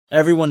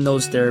Everyone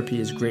knows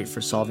therapy is great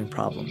for solving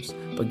problems,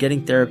 but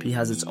getting therapy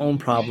has its own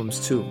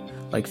problems too,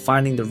 like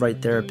finding the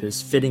right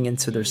therapist, fitting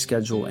into their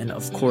schedule, and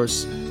of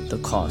course,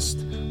 the cost.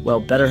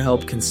 Well,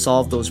 BetterHelp can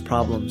solve those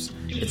problems.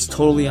 It's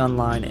totally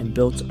online and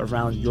built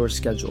around your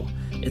schedule.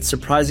 It's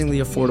surprisingly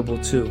affordable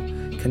too.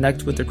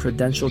 Connect with a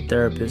credentialed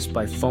therapist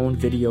by phone,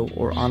 video,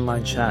 or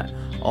online chat,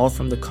 all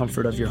from the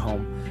comfort of your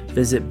home.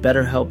 Visit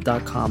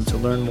BetterHelp.com to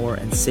learn more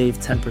and save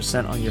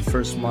 10% on your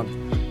first month.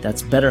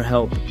 That's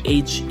BetterHelp,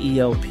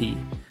 H-E-L-P.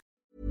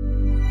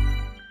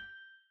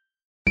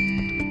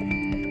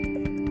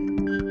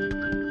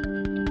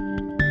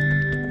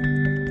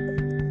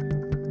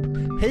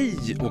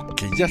 Hej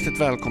och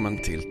hjärtligt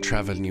välkommen till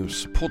Travel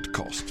News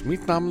Podcast.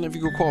 Mitt namn är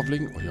Viggo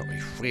Kavling och jag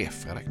är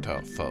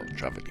chefredaktör för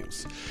Travel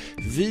News.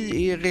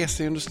 Vi är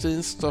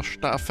reseindustrins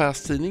största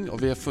affärstidning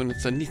och vi har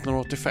funnits sedan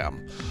 1985.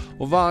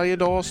 Och varje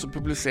dag så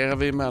publicerar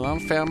vi mellan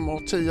 5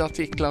 och 10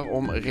 artiklar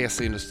om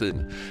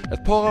reseindustrin.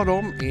 Ett par av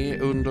dem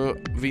är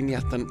under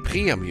vignetten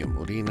Premium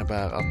och det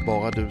innebär att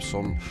bara du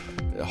som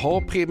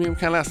har Premium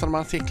kan läsa de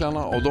här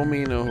artiklarna och de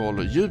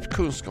innehåller djup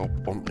kunskap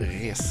om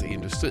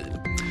reseindustrin.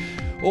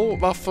 Och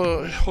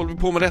varför håller vi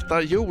på med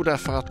detta? Jo,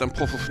 därför att en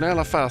professionell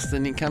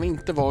affärstidning kan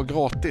inte vara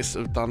gratis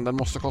utan den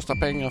måste kosta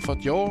pengar för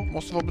att jag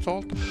måste få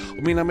betalt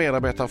och mina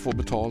medarbetare får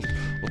betalt.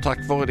 Och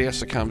tack vare det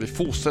så kan vi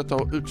fortsätta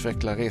att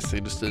utveckla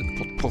reseindustrin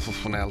på ett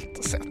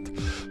professionellt sätt.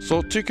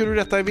 Så tycker du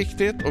detta är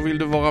viktigt och vill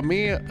du vara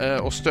med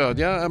och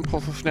stödja en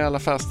professionell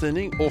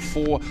affärstidning och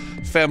få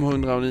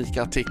 500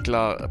 unika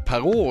artiklar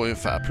per år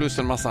ungefär plus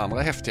en massa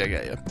andra häftiga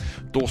grejer,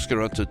 då ska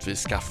du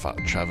naturligtvis skaffa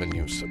Travel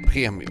News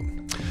Premium.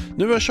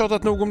 Nu har jag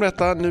tjatat nog om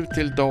detta, nu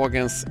till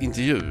dagens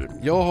intervju.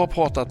 Jag har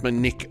pratat med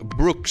Nick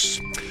Brooks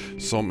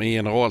som är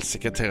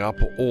generalsekreterare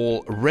på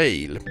All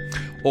Rail.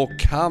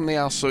 Och han är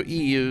alltså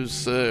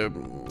EUs,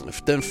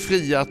 den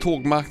fria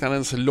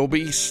tågmarknadens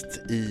lobbyist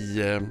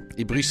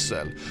i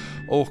Bryssel.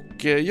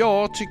 Och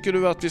ja, tycker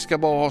du att vi ska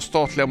bara ha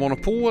statliga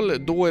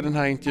monopol, då är den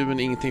här intervjun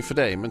ingenting för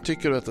dig. Men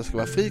tycker du att det ska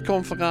vara fri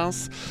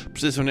konferens,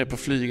 precis som det är på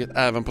flyget,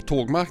 även på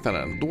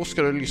tågmarknaden, då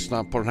ska du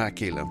lyssna på den här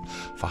killen.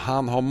 För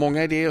han har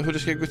många idéer hur det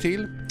ska gå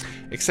till.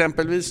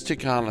 Exempelvis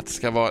tycker han att det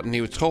ska vara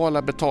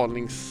neutrala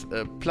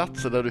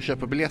betalningsplatser där du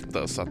köper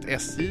biljetter, så att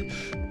SJ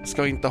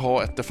ska inte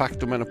ha ett de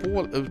facto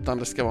monopol utan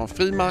det ska vara en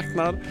fri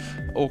marknad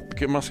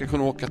och man ska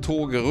kunna åka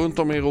tåg runt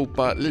om i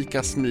Europa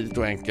lika smidigt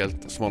och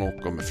enkelt som man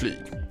åker med flyg.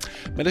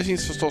 Men det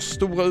finns förstås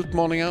stora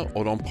utmaningar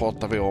och de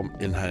pratar vi om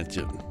i den här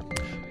intervjun.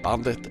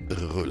 Bandet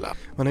rullar.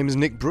 My name is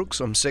Nick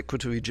Brooks. I'm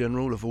Secretary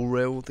General of All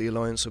Rail, the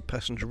Alliance of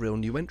Passenger Rail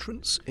New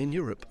Entrants in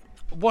Europe.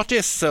 What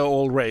is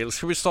All Rail?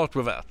 Shall we start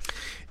with that?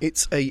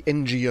 It's a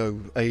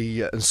NGO,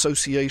 an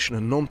association,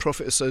 a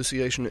non-profit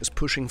association. It's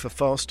pushing for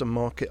faster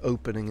market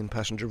opening in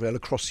passenger rail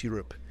across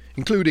Europe,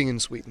 including in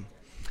Sweden.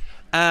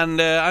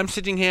 And I'm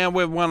sitting here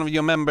with one of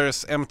your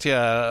members,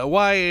 MTR.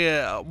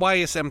 Why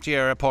is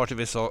MTR a part of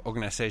this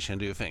organization,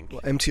 do you think? Well,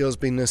 MTR has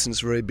been there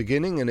since the very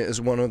beginning, and it is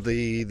one of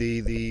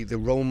the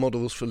role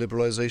models for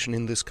liberalisation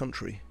in this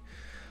country.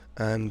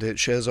 And it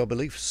shares our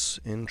beliefs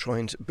in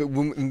trying to... But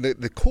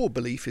the core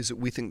belief is that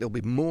we think there'll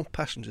be more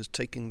passengers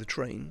taking the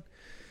train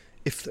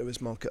if there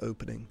is market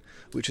opening,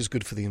 which is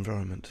good for the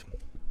environment.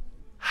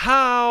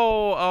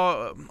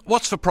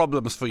 What's the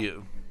problems for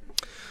you?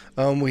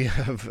 We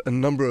have a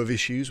number of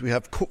issues. We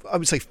have, I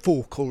would say,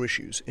 4 core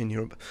issues in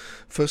Europe.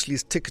 Firstly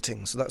is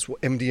ticketing. So that's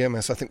what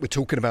MDMS, I think we're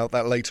talking about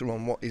that later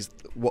on,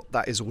 what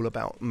that is all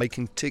about.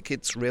 Making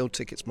tickets, rail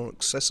tickets, more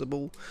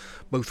accessible,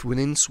 both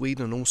within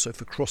Sweden and also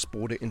for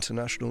cross-border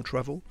international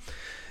travel.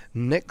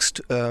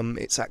 Next,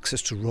 it's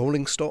access to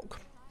rolling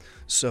stock.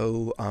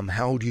 So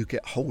how do you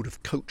get hold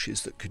of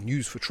coaches that can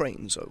use for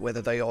trains,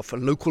 whether they are for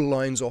local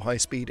lines or high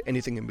speed,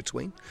 anything in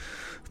between?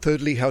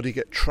 Thirdly, how do you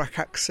get track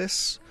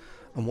access?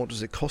 And what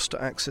does it cost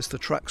to access the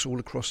tracks all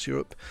across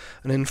Europe?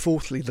 And then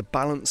fourthly, the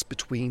balance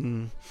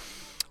between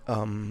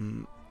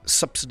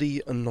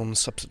subsidy and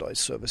non-subsidised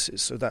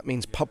services. So that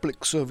means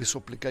public service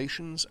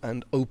obligations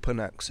and open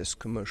access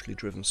commercially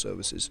driven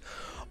services.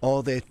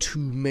 Are there too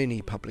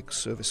many public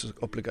service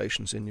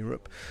obligations in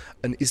Europe?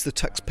 And is the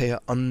taxpayer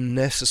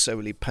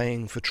unnecessarily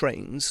paying for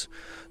trains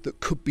that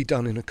could be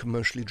done in a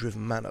commercially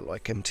driven manner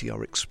like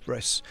MTR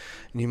Express?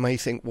 And you may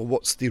think, well,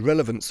 what's the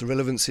relevance? The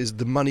relevance is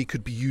the money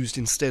could be used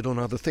instead on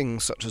other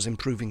things such as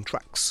improving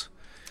tracks.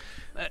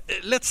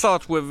 Let's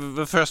start with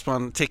the first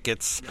one,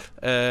 tickets.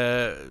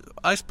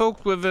 I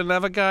spoke with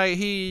another guy.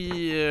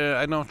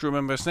 I don't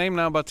remember his name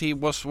now, but he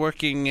was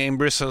working in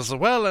Brussels as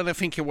well, and I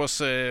think he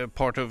was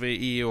part of the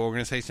EU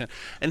organization.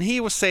 And he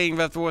was saying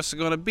that there was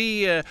going to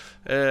be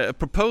a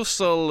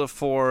proposal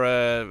for,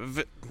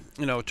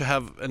 to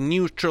have a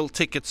neutral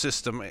ticket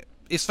system.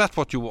 Is that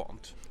what you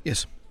want?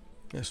 Yes.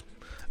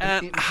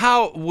 And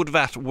how would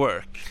that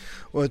work?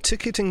 Well, a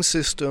ticketing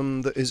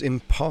system that is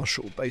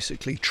impartial,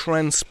 basically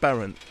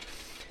transparent,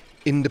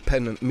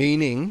 independent,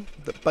 meaning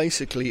that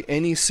basically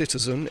any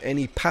citizen,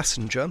 any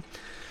passenger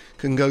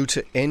can go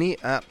to any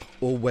app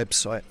or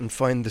website and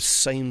find the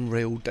same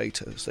rail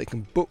data. So they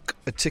can book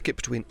a ticket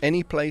between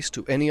any place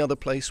to any other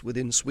place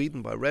within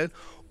Sweden by rail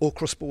or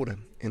cross-border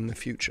in the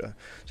future.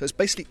 So it's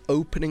basically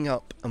opening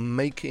up and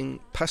making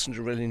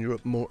passenger rail in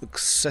Europe more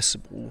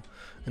accessible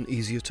and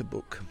easier to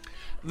book.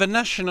 The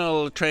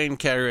national train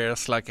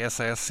carriers like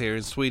SAS here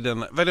in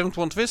Sweden, they don't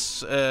want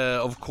this,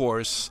 of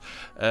course.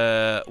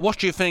 What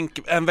do you think,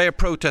 and they're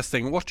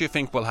protesting, what do you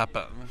think will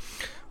happen?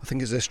 I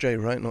think it's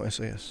SJ, right, not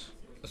SAS.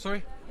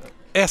 Sorry?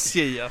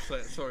 SJ,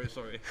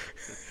 sorry.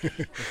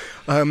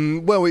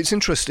 Well, it's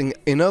interesting.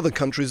 In other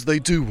countries, they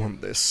do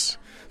want this.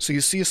 So you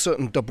see a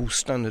certain double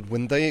standard.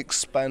 When they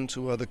expand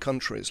to other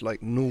countries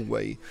like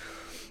Norway,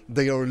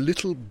 they are a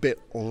little bit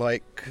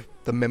like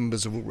the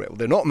members of a rail.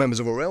 They're not members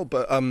of a rail,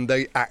 but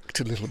they act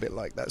a little bit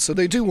like that. So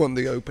they do want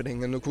the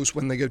opening. And of course,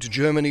 when they go to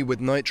Germany with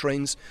night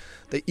trains,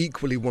 they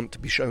equally want to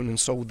be shown and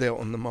sold there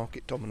on the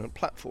market-dominant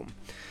platform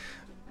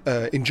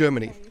in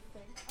Germany.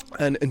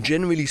 And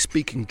generally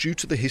speaking, due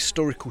to the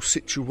historical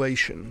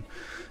situation,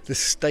 the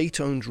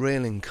state-owned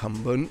rail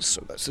incumbents,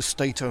 so that's the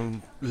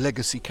state-owned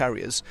legacy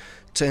carriers,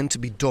 tend to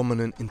be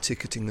dominant in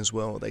ticketing as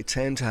well. They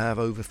tend to have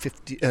over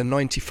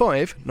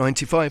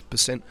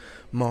 95%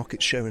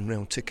 market share in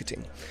rail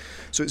ticketing.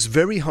 So it's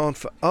very hard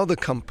for other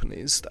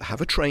companies that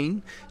have a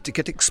train to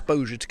get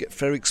exposure, to get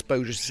fair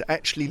exposure, to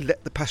actually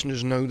let the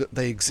passengers know that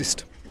they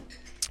exist.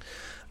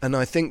 And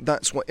I think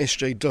that's what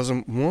SJ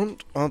doesn't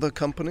want other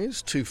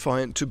companies to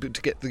find to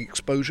get the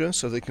exposure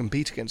so they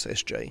compete against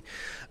SJ.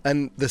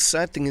 And the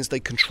sad thing is they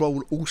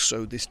control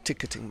also this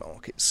ticketing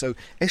market. So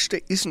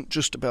SJ isn't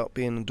just about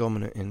being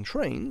dominant in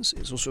trains,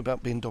 it's also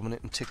about being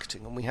dominant in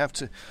ticketing. And we have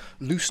to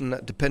loosen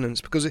that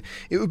dependence because it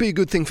would be a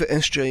good thing for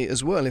SJ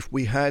as well if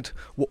we had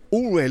what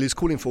all rail is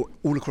calling for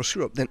all across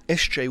Europe. Then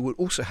SJ would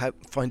also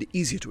find it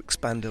easier to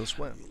expand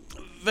elsewhere.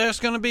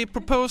 There's going to be a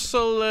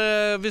proposal.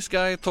 This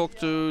guy talked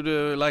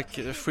to like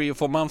 3 or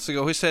 4 months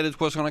ago. He said it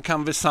was going to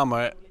come this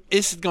summer.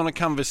 Is it going to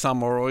come this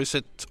summer or is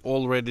it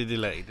already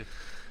delayed?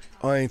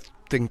 I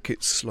think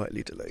it's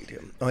slightly delayed.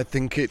 Yeah. I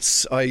think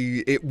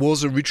it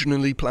was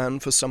originally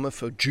planned for summer,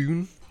 for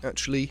June.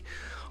 Actually,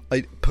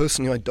 I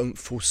don't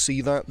foresee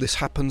that. This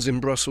happens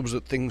in Brussels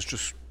that things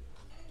just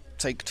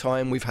take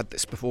time. We've had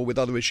this before with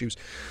other issues.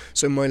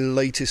 So my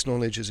latest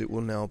knowledge is it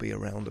will now be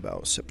around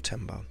about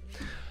September.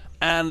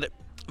 And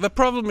the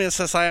problem is,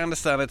 as I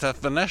understand it,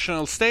 that the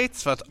national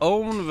states that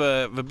own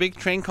the big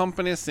train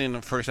companies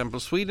in, for example,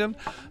 Sweden,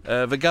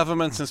 the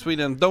governments in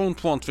Sweden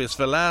don't want this.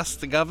 The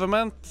last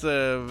government,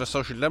 the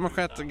Social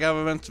Democrat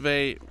government,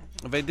 they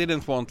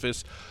didn't want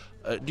this.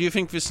 Do you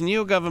think this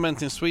new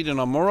government in Sweden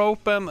are more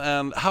open,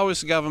 and how is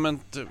the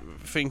government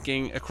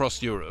thinking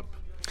across Europe?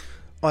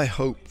 I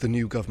hope the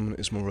new government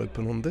is more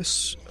open on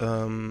this.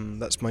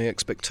 That's my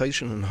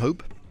expectation and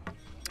hope.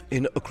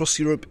 Across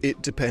Europe,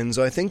 it depends.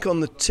 I think on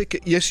the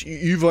ticket, yes,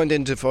 you've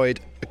identified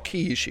a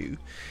key issue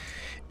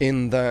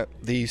in that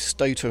the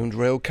state-owned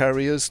rail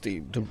carriers,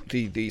 the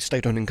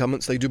state-owned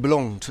incumbents, they do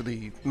belong to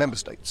the member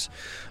states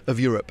of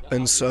Europe.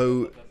 And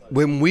so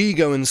when we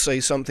go and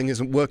say something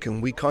isn't working,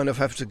 we kind of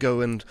have to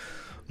go and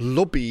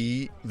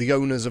lobby the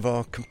owners of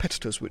our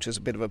competitors, which is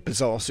a bit of a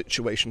bizarre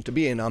situation to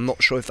be in. I'm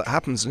not sure if that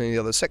happens in any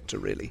other sector,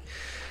 really.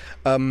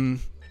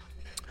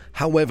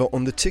 However,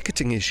 on the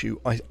ticketing issue,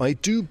 I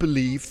do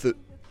believe that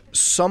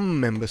some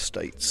member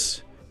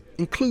states,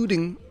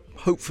 including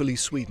hopefully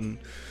Sweden,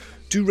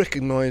 do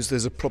recognise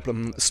there's a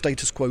problem. The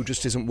status quo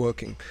just isn't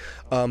working.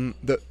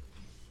 That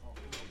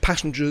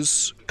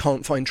passengers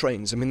can't find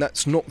trains. I mean,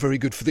 that's not very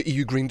good for the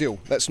EU Green Deal.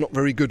 That's not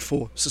very good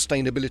for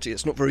sustainability.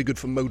 It's not very good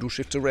for modal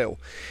shift to rail.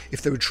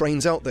 If there are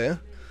trains out there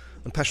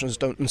and passengers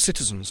and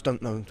citizens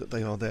don't know that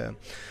they are there.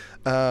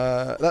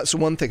 That's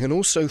one thing. And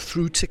also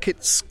through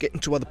tickets, getting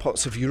to other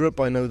parts of Europe.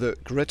 I know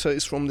that Greta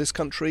is from this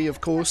country,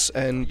 of course.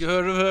 And you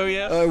heard of her,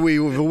 yeah?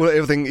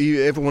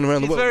 Everyone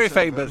around the world. Very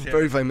famous.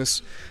 Very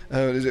famous.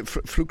 Is it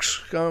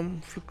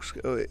Flugskam?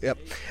 Yeah.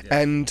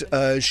 And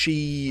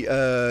she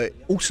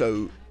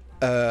also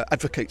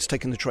advocates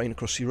taking the train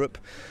across Europe.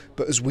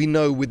 But as we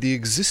know, with the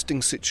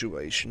existing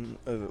situation,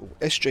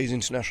 SJ's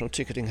international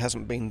ticketing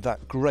hasn't been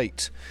that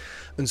great.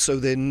 And so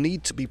there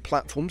need to be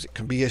platforms, it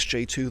can be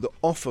SJ2, that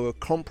offer a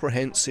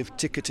comprehensive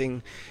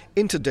ticketing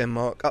into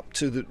Denmark, up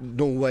to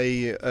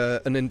Norway,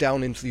 and then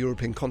down into the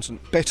European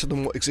continent, better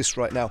than what exists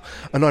right now.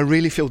 And I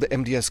really feel that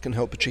MDS can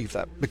help achieve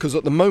that. Because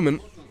at the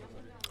moment,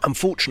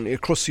 unfortunately,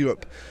 across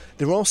Europe,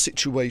 there are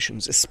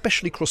situations,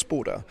 especially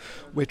cross-border,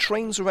 where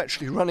trains are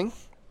actually running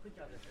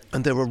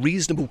and there are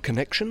reasonable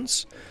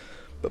connections,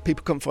 but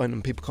people can't find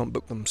them, people can't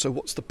book them. So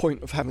what's the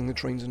point of having the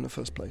trains in the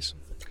first place?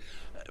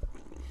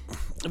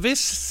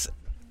 This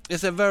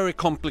is a very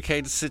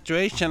complicated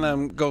situation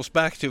and goes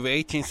back to the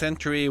 18th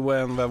century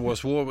when there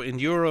was war in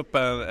Europe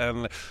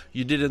and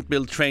you didn't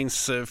build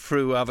trains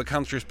through other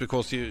countries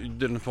because you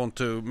didn't want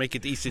to make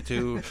it easy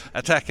to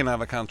attack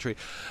another country.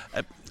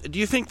 Do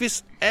you think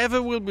this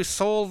ever will be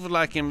solved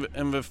like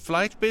in the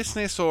flight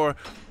business or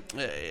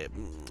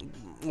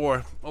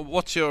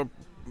what's your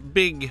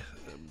big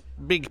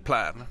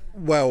plan?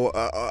 Well,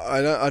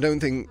 I don't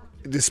think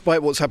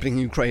despite what's happening in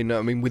Ukraine,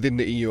 I mean, within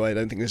the EU, I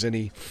don't think there's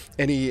any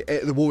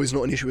the war is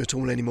not an issue at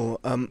all anymore.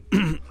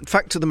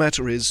 Fact of the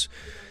matter is,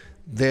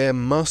 there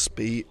must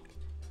be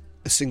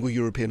a single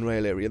European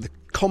rail area. The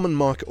common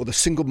market, or the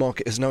single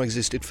market, has now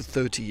existed for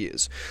 30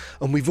 years.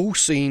 And we've all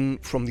seen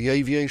from the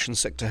aviation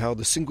sector how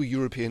the single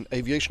European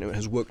aviation area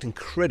has worked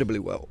incredibly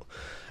well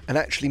and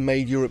actually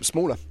made Europe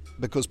smaller,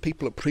 because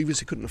people that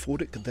previously couldn't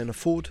afford it could then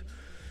afford,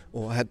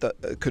 or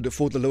could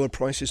afford the lower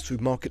prices through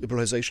market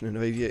liberalisation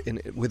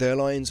with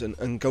airlines,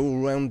 and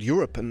go around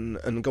Europe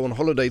and go on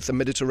holiday to the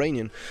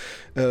Mediterranean.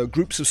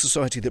 Groups of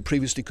society that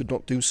previously could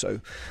not do so.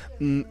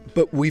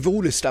 But we've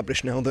all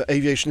established now that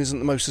aviation isn't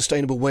the most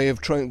sustainable way of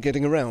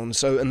getting around.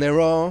 So, and there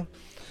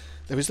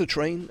is the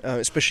train,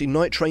 especially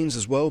night trains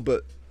as well.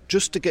 But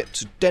just to get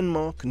to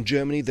Denmark and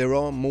Germany, there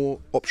are more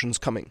options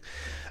coming.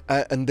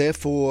 And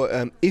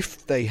therefore,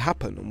 if they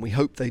happen, and we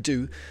hope they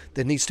do,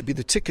 there needs to be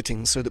the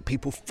ticketing so that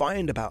people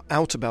find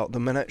out about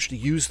them and actually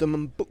use them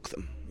and book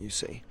them, you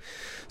see.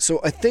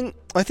 So I think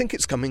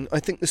it's coming.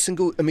 I think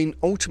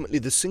ultimately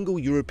the single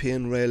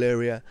European rail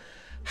area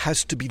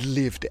has to be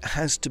lived. It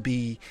has to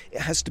be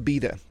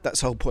there. That's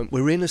the whole point.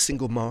 We're in a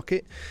single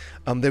market.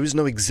 There is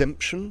no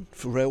exemption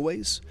for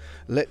railways.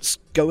 Let's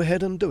go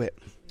ahead and do it.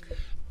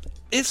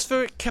 Is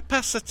there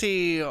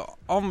capacity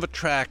on the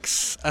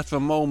tracks at the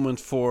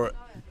moment for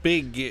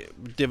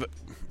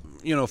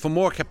for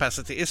more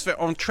capacity? Is there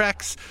on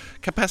tracks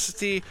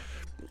capacity?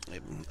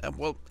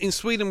 Well, in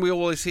Sweden we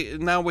always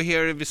we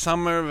hear every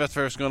summer that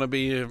there's going to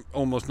be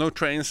almost no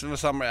trains in the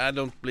summer. I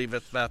don't believe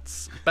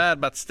that's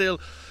bad, but still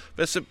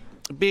there's a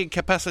big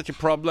capacity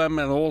problem,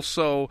 and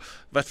also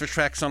that the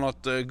tracks are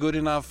not good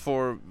enough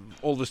for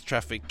all this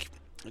traffic.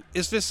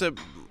 Is this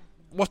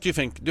what do you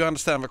think? Do you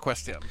understand the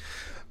question?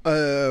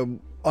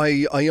 I'm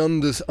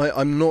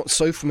not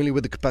so familiar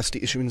with the capacity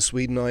issue in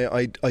Sweden.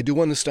 I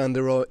do understand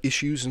there are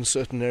issues in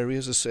certain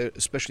areas,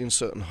 especially in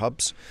certain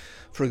hubs.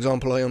 For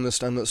example, I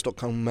understand that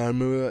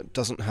Stockholm-Malmö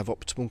doesn't have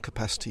optimal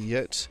capacity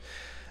yet.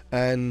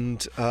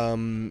 And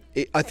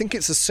I think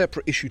it's a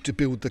separate issue to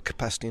build the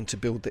capacity and to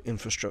build the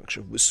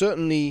infrastructure.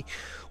 Certainly,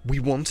 we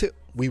want it.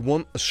 We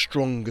want a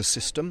stronger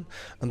system,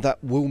 and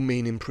that will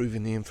mean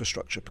improving the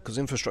infrastructure, because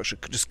infrastructure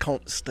just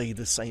can't stay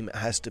the same. It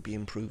has to be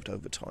improved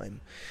over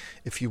time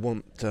if you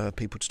want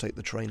people to take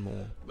the train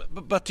more.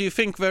 But do you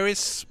think there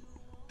is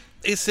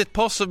it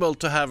possible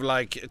to have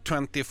like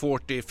 20,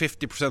 40,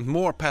 50%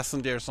 more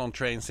passengers on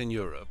trains in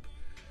Europe?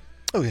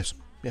 Oh, yes.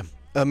 Yeah.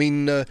 I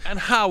mean... and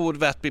how would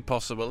that be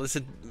possible? Is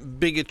it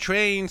bigger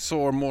trains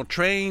or more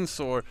trains,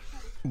 or...?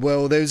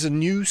 Well, there's a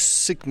new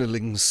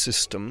signalling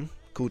system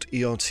called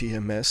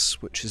ERTMS,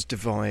 which is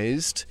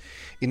devised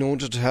in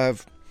order to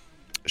have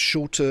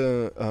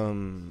shorter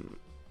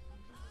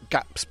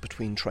gaps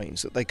between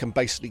trains, that they can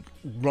basically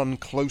run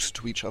close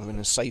to each other in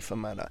a safer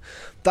manner.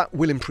 That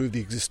will improve the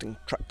existing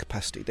track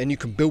capacity. Then you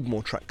can build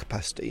more track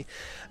capacity.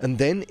 And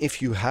then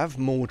if you have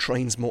more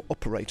trains, more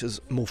operators,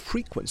 more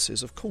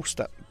frequencies, of course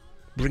that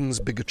brings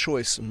bigger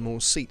choice and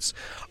more seats.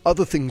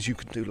 Other things you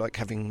can do, like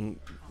having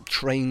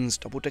trains,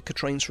 double-decker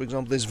trains, for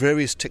example. There's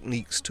various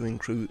techniques to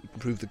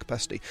improve the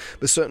capacity,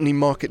 but certainly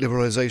market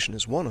liberalisation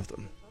is one of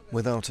them,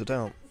 without a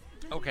doubt.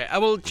 Okay, I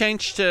will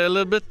change a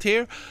little bit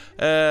here.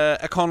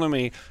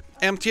 Economy.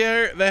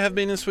 MTR, they have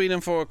been in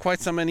Sweden for quite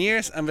so many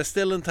years, and they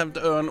still don't have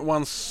to earn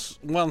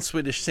one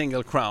Swedish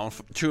single crown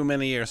for too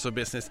many years of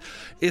business.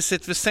 Is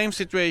it the same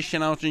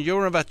situation out in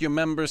Europe, that your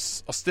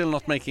members are still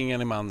not making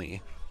any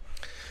money?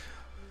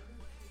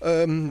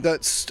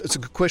 That's a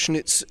good question.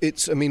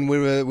 It's. I mean,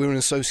 we're an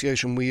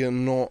association. We are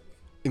not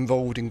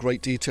involved in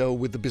great detail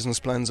with the business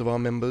plans of our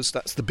members.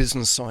 That's the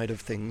business side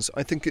of things.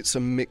 I think it's a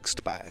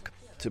mixed bag,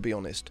 to be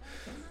honest.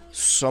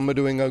 Some are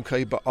doing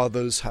okay, but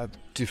others have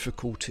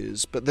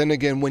difficulties. But then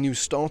again, when you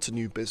start a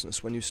new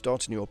business, when you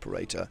start a new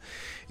operator,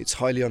 it's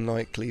highly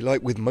unlikely,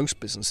 like with most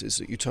businesses,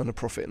 that you turn a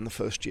profit in the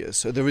first year.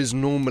 So there is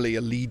normally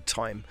a lead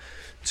time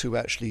to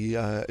actually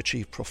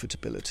achieve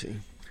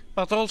profitability.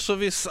 But also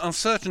this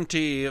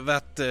uncertainty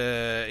that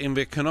in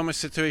the economic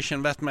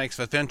situation that makes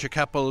that venture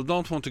capital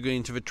don't want to go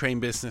into the train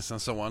business and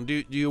so on.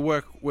 Do you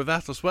work with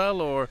that as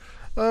well, or?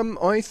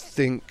 I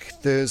think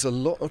there's a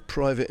lot of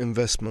private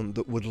investment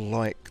that would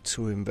like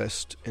to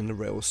invest in the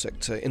rail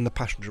sector, in the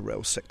passenger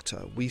rail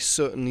sector. We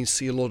certainly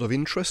see a lot of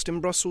interest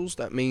in Brussels.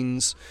 That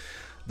means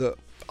that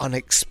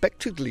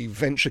unexpectedly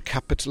venture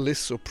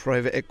capitalists or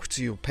private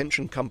equity or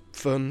pension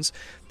firms,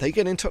 they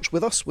get in touch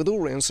with us, with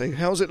Ori, and say,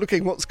 how's it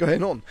looking, what's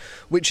going on,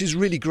 which is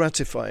really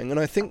gratifying. And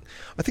I think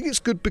it's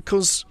good,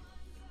 because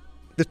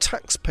the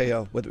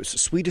taxpayer, whether it's a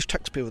Swedish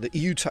taxpayer or the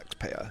EU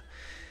taxpayer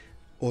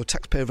or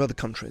taxpayer of other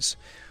countries,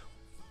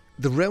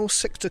 the rail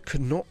sector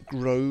could not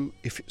grow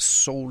if it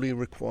solely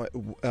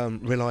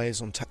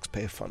relies on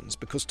taxpayer funds,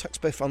 because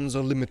taxpayer funds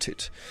are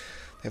limited.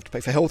 They have to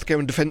pay for healthcare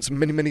and defence and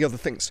many, many other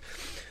things.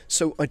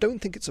 So I don't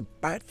think it's a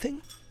bad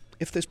thing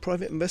if there's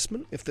private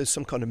investment, if there's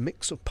some kind of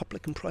mix of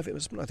public and private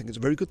investment. I think it's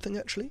a very good thing,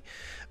 actually.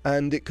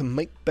 And it can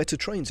make better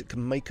trains. It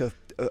can make a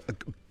a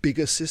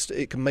bigger system.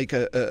 It can make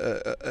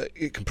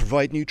it can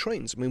provide new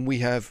trains. I mean, we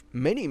have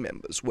many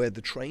members where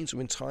the trains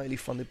are entirely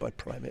funded by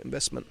private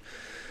investment,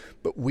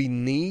 but we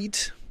need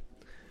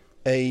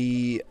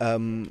a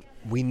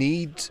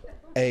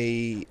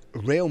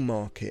rail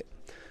market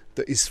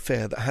that is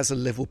fair, that has a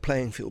level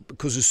playing field.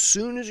 Because as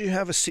soon as you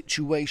have a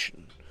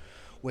situation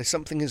where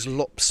something is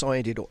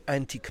lopsided or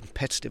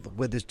anti-competitive, or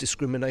where there's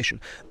discrimination,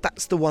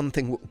 that's the one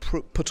thing that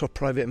will put off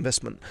private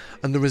investment.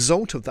 And the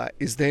result of that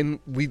is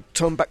then we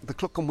turn back the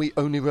clock and we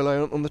only rely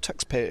on the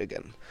taxpayer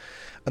again.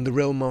 And the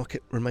rail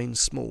market remains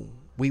small.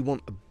 We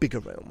want a bigger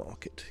rail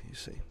market, you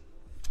see.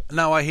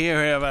 Now I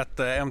hear here that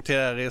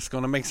MTR is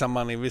going to make some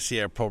money this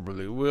year,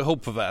 probably. We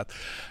hope for that.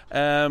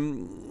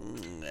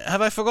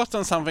 Have I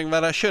forgotten something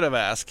that I should have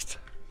asked?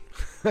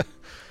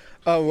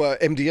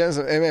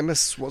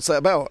 MDMS, what's that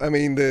about? I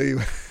mean,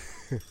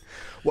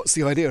 what's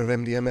the idea of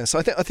MDMS?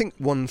 I think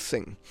one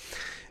thing.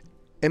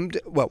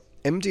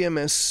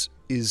 MDMS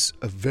is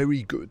a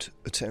very good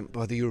attempt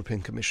by the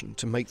European Commission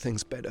to make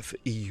things better for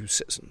EU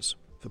citizens,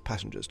 for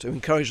passengers, to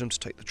encourage them to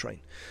take the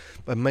train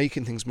by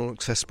making things more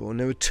accessible. And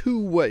there are two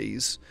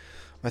ways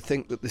I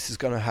think that this is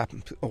going to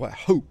happen, or I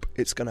hope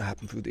it's going to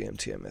happen through the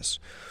MTMS.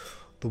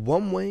 The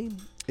one way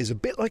is a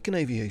bit like in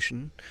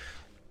aviation.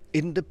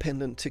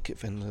 Independent ticket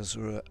vendors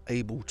are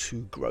able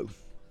to grow.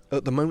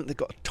 At the moment, they've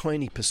got a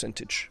tiny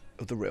percentage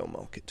of the rail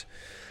market.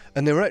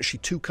 And there are actually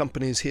two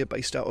companies here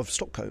based out of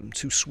Stockholm,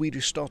 two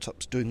Swedish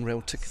startups doing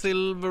rail tickets.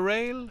 Silver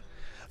Rail?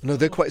 No,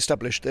 they're quite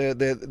established.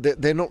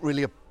 They're not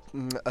really a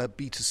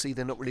B2C,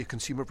 they're not really a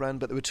consumer brand,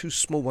 but there were two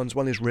small ones.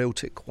 One is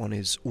Railtic, one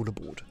is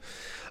Orderboard.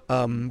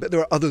 But there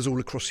are others all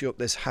across Europe.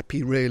 There's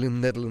Happy Rail in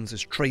the Netherlands,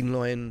 there's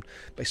Trainline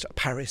based out of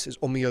Paris, there's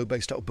Omio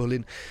based out of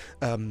Berlin,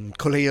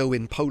 Koleo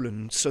in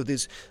Poland. So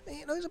there's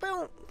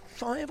about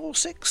 5 or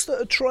 6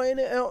 that are trying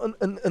it out,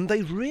 and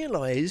they've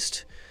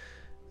realised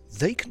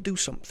they can do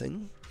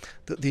something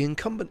that the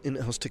incumbent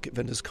in-house ticket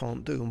vendors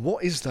can't do. And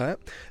what is that?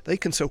 They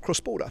can sell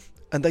cross-border,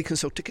 and they can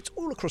sell tickets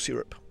all across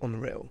Europe on the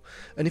rail.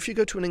 And if you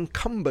go to an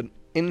incumbent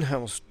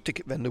in-house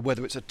ticket vendor,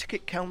 whether it's a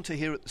ticket counter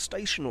here at the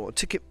station or a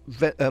ticket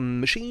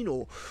machine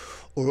or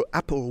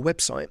app or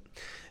website,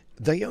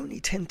 they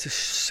only tend to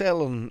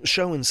show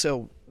and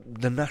sell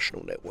the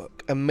national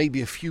network and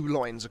maybe a few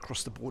lines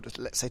across the border,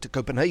 let's say to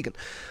Copenhagen,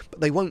 but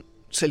they won't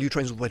sell you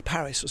trains all the way to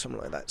Paris or something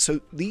like that.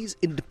 So these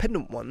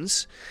independent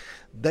ones,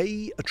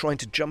 they are trying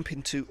to jump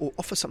into or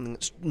offer something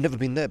that's never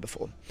been there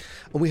before.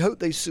 And we hope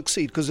they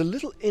succeed, because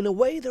in a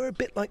way, they're a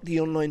bit like the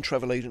online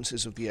travel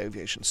agencies of the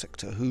aviation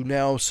sector, who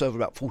now serve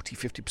about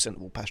 40-50%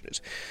 of all passengers.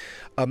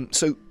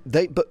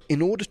 But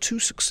in order to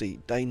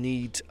succeed, they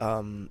need,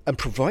 and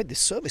provide this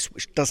service,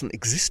 which doesn't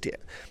exist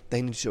yet,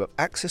 they need to have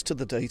access to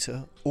the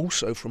data,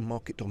 also from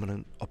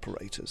market-dominant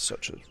operators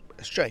such as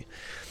SJ.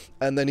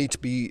 And they need to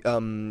be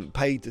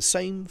paid the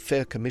same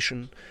fair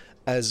commission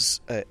as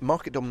a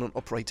market-dominant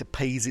operator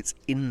pays its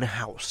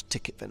in-house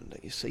ticket vendor,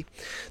 you see.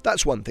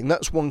 That's one thing.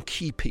 That's one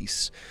key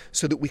piece,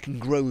 so that we can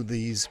grow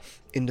these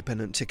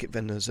independent ticket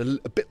vendors, a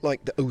bit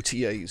like the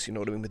OTAs, you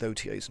know what I mean, with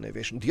OTAs in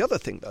aviation. The other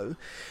thing, though,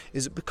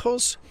 is that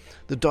because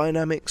the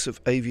dynamics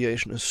of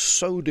aviation are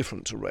so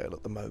different to rail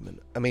at the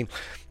moment, I mean,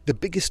 the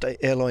biggest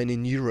airline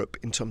in Europe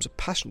in terms of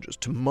passengers,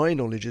 to my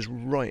knowledge, is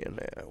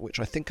Ryanair, which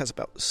I think has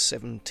about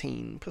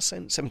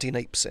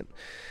 17-8%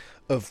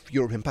 of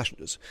European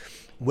passengers.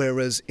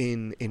 Whereas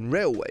in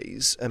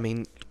railways, I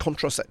mean,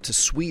 contrast that to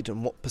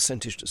Sweden, what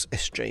percentage does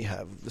SJ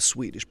have? The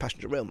Swedish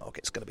passenger rail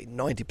market is going to be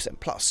 90%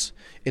 plus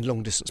in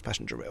long-distance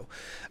passenger rail.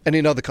 And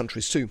in other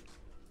countries too.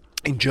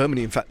 In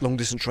Germany, in fact,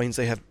 long-distance trains,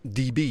 they have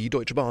DB,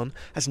 Deutsche Bahn,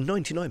 has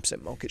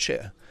 99% market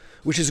share,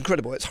 which is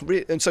incredible.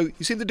 And so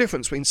you see the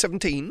difference between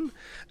 17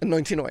 and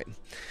 99.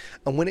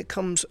 And when it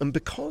comes, and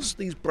because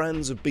these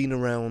brands have been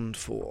around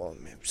for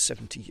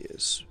 70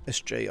 years,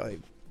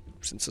 SJ,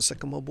 since the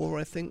Second World War,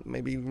 I think,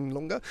 maybe even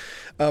longer.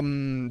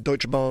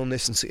 Deutsche Bahn,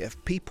 SNCF.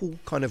 People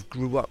kind of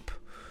grew up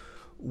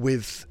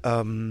with,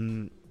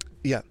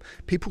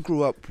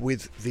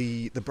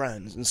 the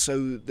brands, and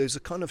so there's a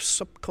kind of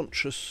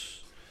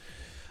subconscious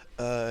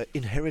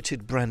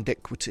inherited brand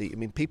equity. I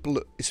mean,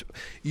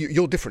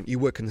 you're different. You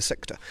work in the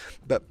sector,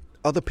 but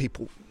other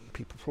people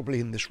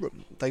probably in this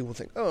room, they will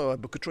think, oh, I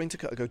book a train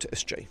ticket, I go to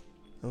SJ.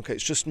 Okay,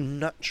 it's just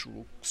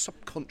natural,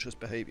 subconscious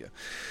behaviour.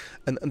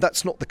 And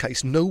that's not the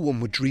case. No one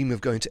would dream of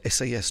going to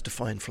SAS to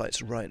find flights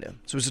to Ryanair.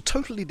 So it's a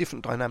totally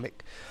different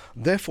dynamic.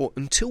 Therefore,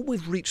 until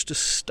we've reached a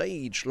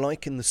stage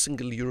like in the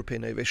single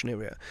European aviation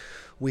area,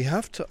 we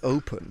have to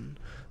open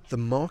the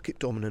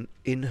market-dominant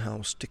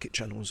in-house ticket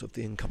channels of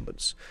the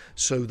incumbents,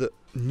 so that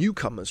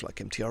newcomers like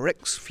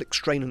MTRX,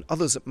 Flixtrain and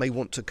others that may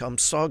want to come,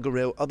 Saga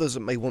Rail, others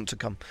that may want to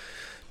come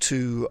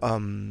to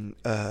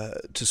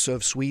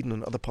serve Sweden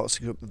and other parts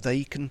of Europe,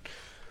 they can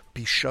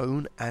be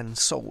shown and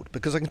sold.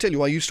 Because I can tell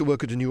you, I used to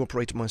work at a new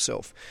operator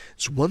myself.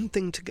 It's one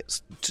thing to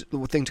get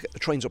the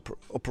trains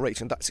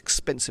operating, that's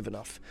expensive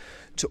enough.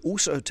 To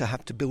also to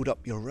have to build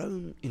up your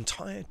own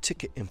entire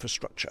ticket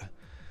infrastructure,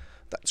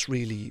 That's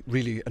really,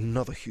 really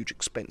another huge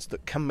expense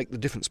that can make the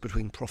difference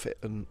between profit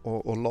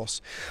or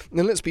loss.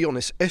 Now, let's be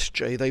honest,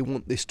 SJ, they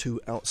want this too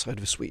outside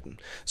of Sweden.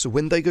 So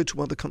when they go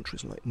to other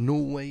countries like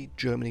Norway,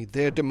 Germany,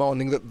 they're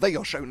demanding that they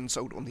are shown and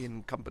sold on the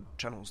incumbent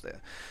channels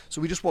there. So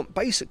we just want,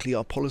 basically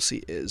our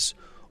policy is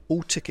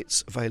all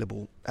tickets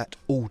available at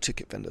all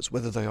ticket vendors,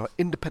 whether they are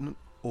independent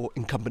or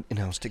incumbent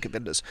in-house ticket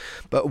vendors.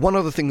 But one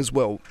other thing as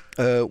well,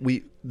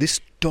 this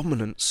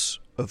dominance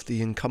of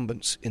the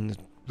incumbents in the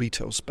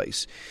retail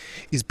space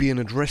is being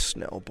addressed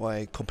now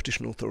by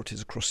competition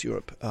authorities across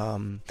Europe,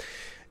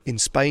 in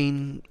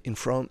Spain, in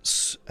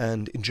France,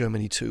 and in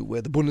Germany too,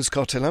 where the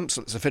Bundeskartellamt,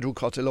 so that's a federal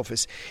cartel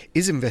office,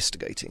 is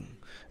investigating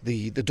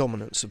the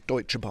dominance of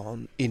Deutsche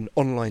Bahn in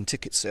online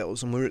ticket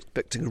sales, and we're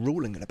expecting a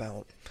ruling in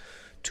about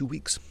 2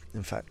 weeks,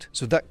 in fact.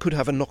 So that could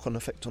have a knock-on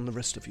effect on the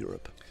rest of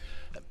Europe.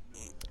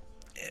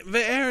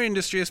 The air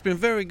industry has been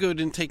very good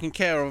in taking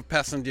care of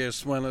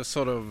passengers when a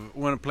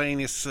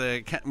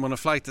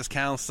flight is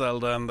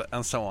cancelled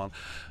and so on.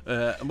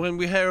 When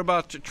we hear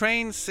about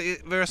trains,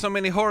 there are so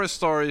many horror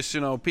stories.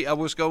 You know, I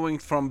was going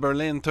from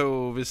Berlin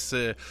to this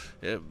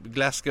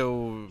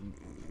Glasgow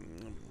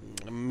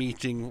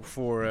meeting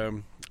for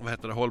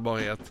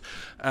hållbarhet,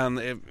 and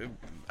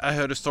I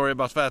heard a story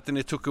about that, and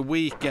it took a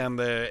week, and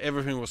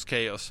everything was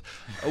chaos.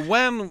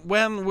 When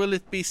will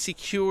it be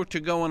secure to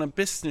go on a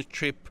business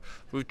trip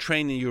with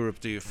train in Europe,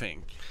 do you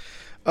think?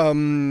 I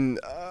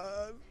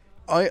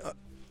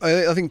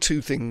think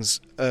two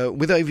things.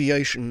 With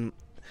aviation,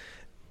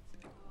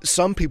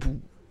 some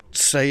people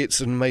say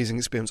it's an amazing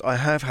experience. I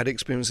have had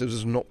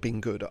experiences of not being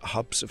good at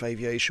hubs of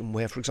aviation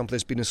where, for example,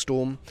 there's been a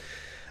storm,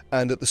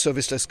 and at the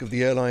service desk of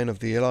the airline of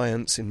the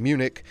Alliance in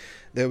Munich,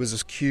 there was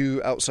a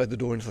queue outside the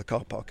door into the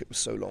car park. It was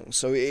so long.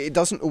 So it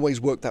doesn't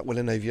always work that well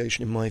in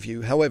aviation, in my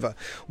view. However,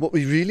 what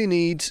we really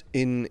need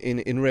in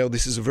rail,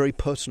 this is a very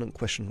pertinent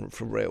question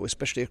for rail,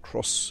 especially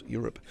across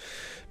Europe,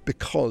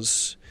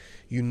 because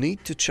you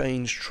need to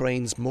change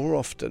trains more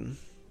often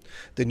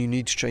than you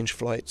need to change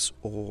flights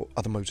or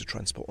other modes of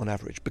transport on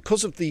average,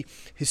 because of the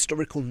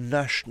historical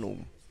national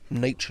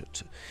nature.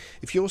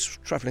 If you're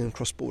travelling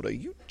across border,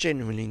 you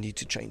genuinely need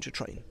to change a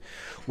train.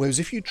 Whereas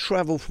if you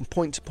travel from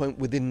point to point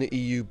within the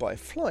EU by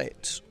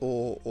flight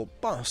or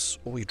bus,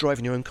 or you drive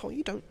in your own car,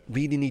 you don't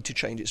really need to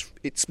change.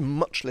 It's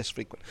much less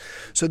frequent.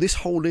 So this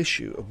whole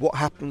issue of what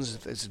happens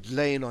if there's a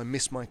delay and I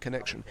miss my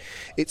connection,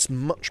 it's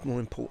much more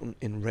important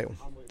in rail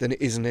than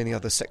it is in any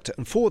other sector.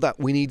 And for that,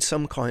 we need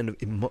some kind of,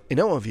 in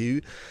our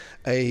view,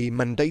 a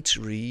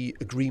mandatory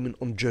agreement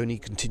on journey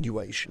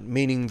continuation,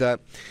 meaning that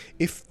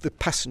if the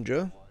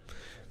passenger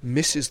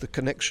misses the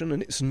connection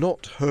and it's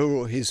not her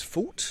or his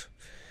fault,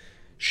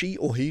 she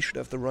or he should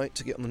have the right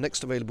to get on the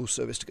next available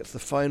service to get to the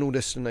final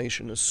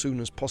destination as soon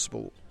as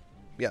possible.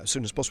 As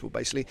soon as possible,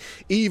 basically.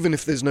 Even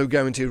if there's no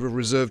guarantee of a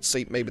reserved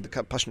seat, maybe the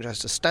passenger has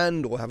to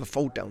stand or have a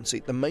fold-down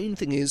seat. The main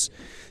thing is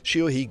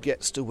she or he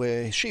gets to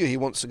where she or he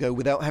wants to go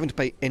without having to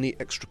pay any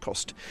extra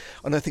cost.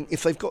 And I think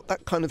if they've got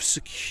that kind of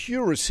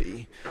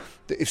security,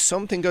 that if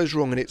something goes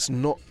wrong and it's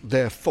not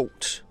their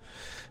fault,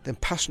 then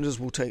passengers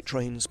will take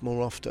trains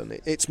more often.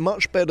 It's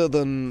much better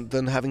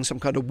than having some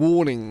kind of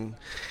warning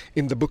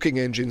in the booking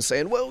engine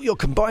saying, well, you're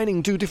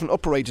combining two different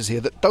operators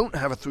here that don't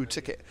have a through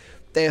ticket,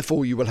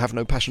 therefore you will have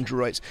no passenger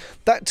rights.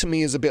 That to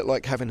me is a bit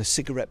like having a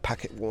cigarette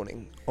packet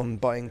warning on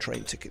buying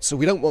train tickets. So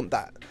we don't want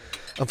that.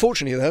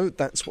 Unfortunately, though,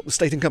 that's what the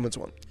state incumbents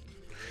want.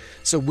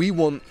 So we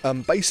want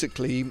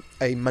basically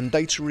a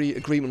mandatory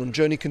agreement on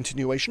journey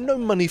continuation. No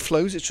money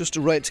flows, it's just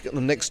a right to get on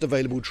the next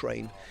available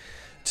train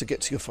to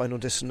get to your final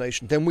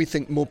destination. Then we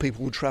think more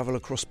people will travel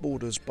across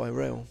borders by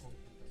rail.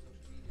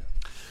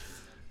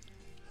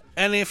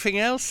 Anything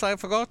else I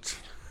forgot?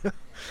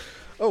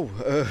 When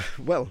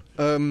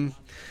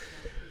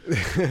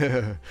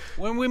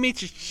we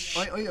meet...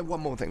 one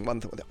more thing.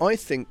 I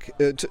think,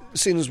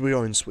 seeing as we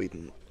are in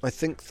Sweden, I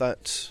think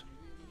that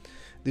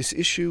this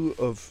issue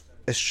of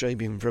SJ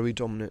being very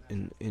dominant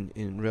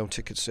in rail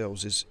ticket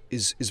sales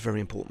is very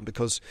important,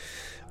 because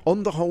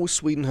on the whole,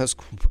 Sweden has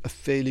a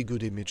fairly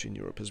good image in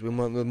Europe as we're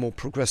one of the more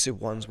progressive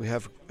ones. We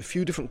have a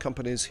few different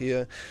companies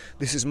here.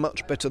 This is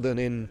much better than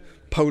in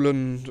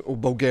Poland or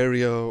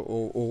Bulgaria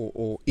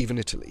or even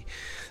Italy.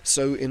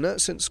 So in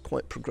that sense,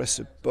 quite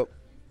progressive. But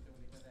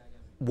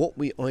what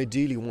we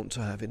ideally want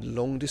to have in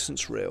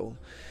long-distance rail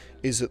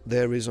is that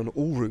there is on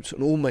all routes,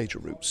 on all major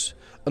routes,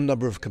 a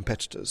number of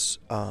competitors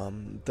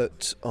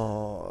that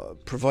are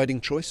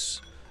providing choice,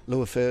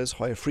 lower fares,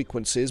 higher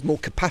frequencies, more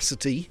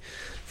capacity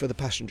for the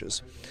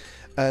passengers.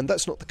 And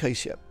that's not the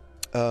case yet.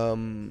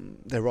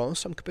 There are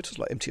some competitors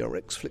like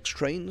MTRX, Flix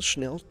Trains,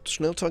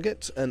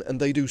 Snelltåget, and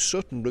they do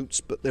certain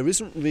routes, but there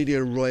isn't really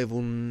a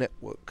rival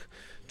network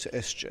to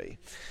SJ.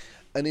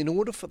 And in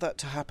order for that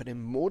to happen,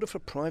 in order for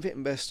private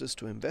investors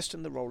to invest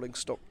in the rolling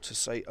stock to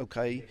say,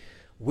 okay,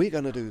 we're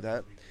going to do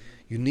that,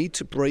 you need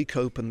to break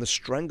open the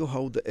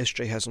stranglehold that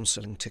SJ has on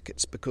selling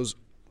tickets, because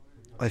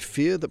I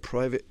fear that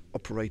private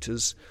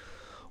operators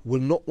will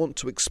not want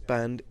to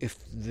expand if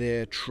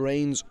their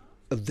trains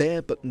are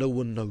there, but no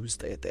one knows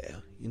they're there.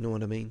 You know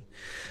what I mean?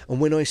 And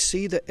when I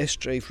see that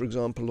SJ, for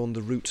example, on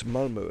the route to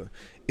Malmö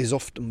is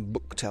often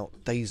booked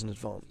out days in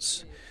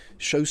advance,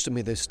 shows to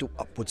me there's still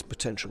upwards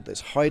potential.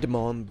 There's high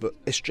demand, but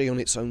SJ on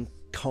its own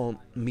can't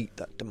meet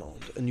that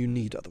demand, and you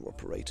need other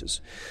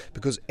operators,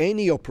 because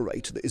any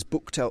operator that is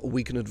booked out a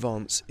week in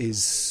advance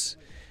is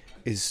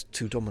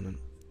too dominant,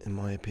 in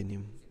my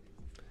opinion.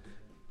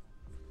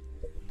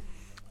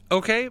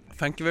 Okay,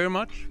 thank you very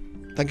much.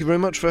 Thank you very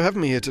much for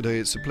having me here today.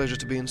 It's a pleasure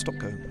to be in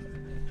Stockholm.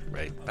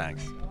 Great,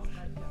 thanks.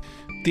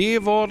 Det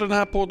var den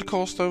här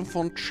podcasten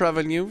från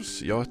Travel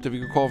News. Jag heter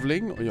Viggo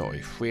Kavling och jag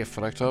är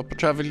chefredaktör på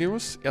Travel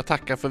News. Jag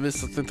tackar för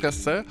visat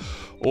intresse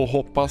och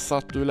hoppas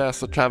att du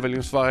läser Travel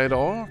News varje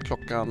dag.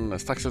 Klockan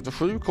strax efter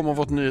 7 kommer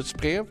vårt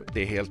nyhetsbrev.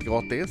 Det är helt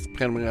gratis,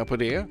 prenumerera på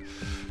det.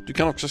 Du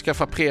kan också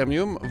skaffa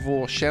Premium,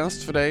 vår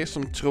tjänst för dig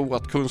som tror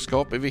att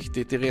kunskap är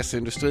viktigt i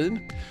reseindustrin.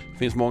 Det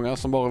finns många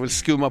som bara vill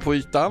skumma på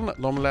ytan,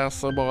 de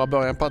läser bara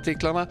början på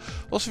artiklarna.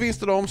 Och så finns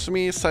det de som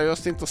är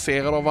seriöst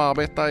intresserade av att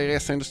arbeta i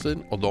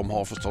reseindustrin och de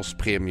har förstås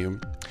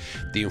Premium.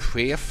 Din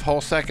chef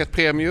har säkert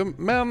Premium,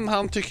 men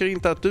han tycker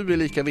inte att du är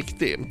lika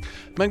viktig.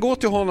 Men gå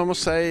till honom och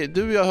säg,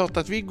 du, jag har hört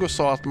att Viggo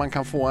sa att man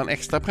kan få en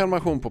extra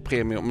prenumeration på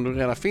Premium om du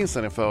redan finns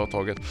i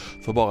företaget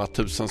för bara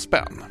 1000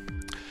 spänn.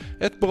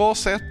 Ett bra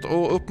sätt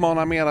att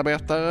uppmana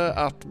medarbetare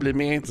att bli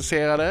mer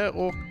intresserade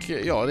och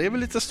ja, det är väl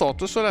lite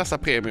status att läsa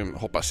Premium,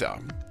 hoppas jag.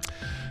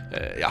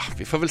 Ja,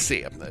 vi får väl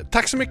se.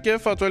 Tack så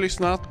mycket för att du har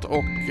lyssnat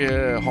och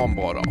ha en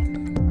bra dag.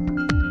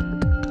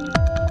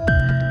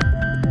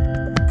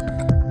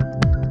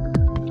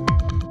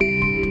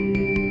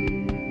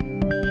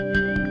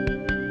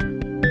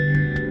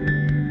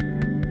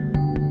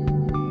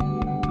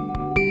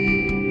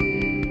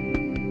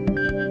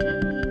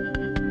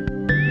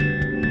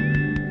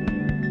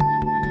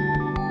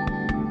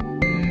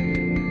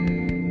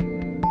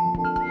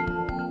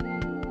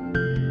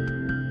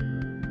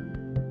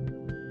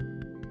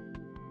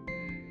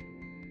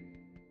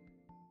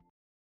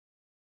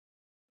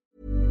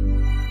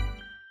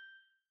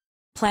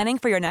 Planning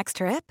for your next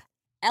trip?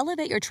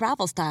 Elevate your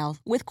travel style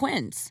with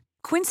Quince.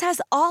 Quince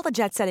has all the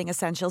jet-setting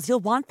essentials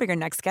you'll want for your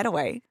next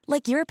getaway,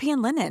 like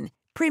European linen,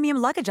 premium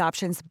luggage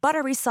options,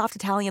 buttery soft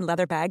Italian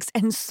leather bags,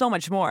 and so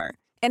much more.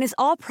 And is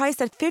all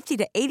priced at 50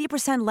 to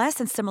 80% less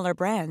than similar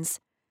brands.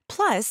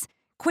 Plus,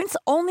 Quince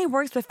only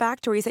works with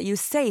factories that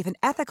use safe and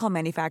ethical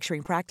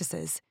manufacturing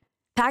practices.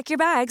 Pack your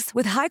bags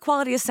with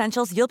high-quality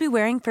essentials you'll be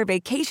wearing for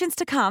vacations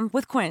to come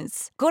with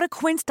Quince. Go to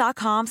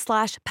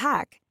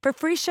quince.com/pack for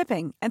free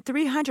shipping and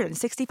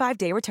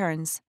 365-day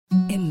returns.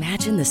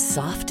 Imagine the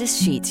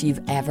softest sheets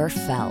you've ever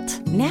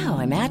felt. Now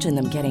imagine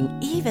them getting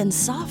even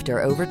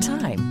softer over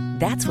time.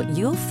 That's what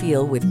you'll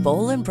feel with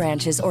Boll &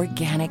 Branch's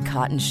organic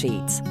cotton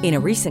sheets. In a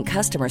recent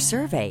customer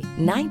survey,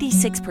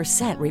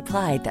 96%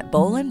 replied that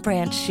Boll &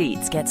 Branch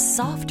sheets get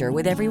softer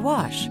with every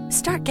wash.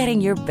 Start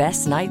getting your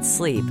best night's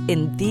sleep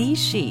in these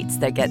sheets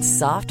that get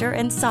softer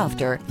and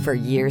softer for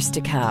years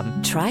to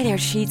come. Try their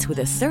sheets with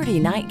a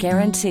 30-night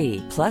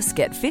guarantee. Plus,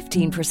 get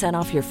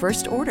 15% off your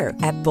first order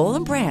at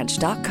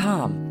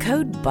bollandbranch.com.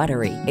 Code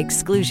BUTTERY.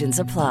 Exclusions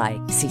apply.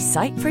 See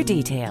site for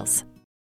details.